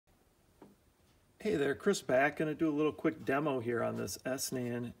Hey there, Chris back. Going to do a little quick demo here on this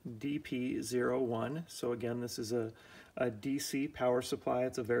SNAN DP01. So again, this is a DC power supply.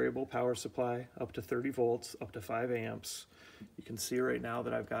 It's a variable power supply up to 30 volts, up to 5 amps. You can see right now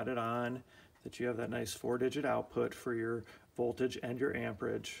that I've got it on, that you have that nice 4-digit output for your voltage and your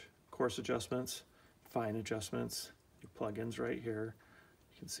amperage. Coarse adjustments, fine adjustments, your plugins right here.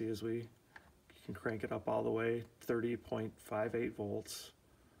 You can see you can crank it up all the way, 30.58 volts.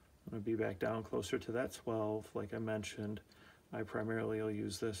 I'm going to be back down closer to that 12, like I mentioned. I primarily will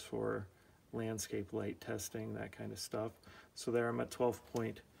use this for landscape light testing, that kind of stuff. So there I'm at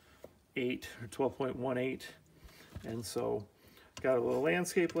 12.8 or 12.18. And so got a little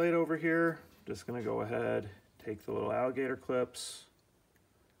landscape light over here. Just going to go ahead, take the little alligator clips,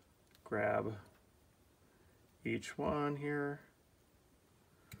 grab each one here,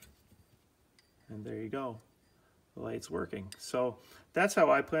 and there you go. The light's working. So that's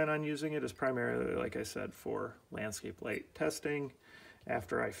how I plan on using it, is primarily, like I said, for landscape light testing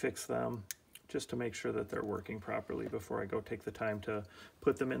after I fix them, just to make sure that they're working properly before I go take the time to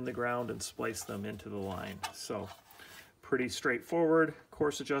put them in the ground and splice them into the line. So pretty straightforward.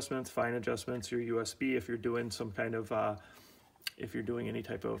 Coarse adjustments, fine adjustments, your USB if you're doing some kind of, if you're doing any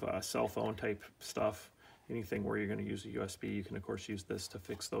type of cell phone type stuff, anything where you're going to use a USB, you can of course use this to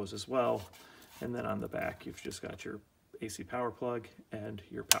fix those as well. And then on the back, you've just got your AC power plug and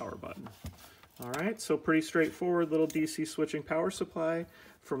your power button. All right, so pretty straightforward little DC switching power supply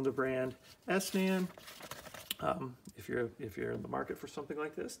from the brand SNAN. If you're in the market for something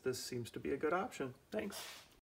like this, this seems to be a good option. Thanks.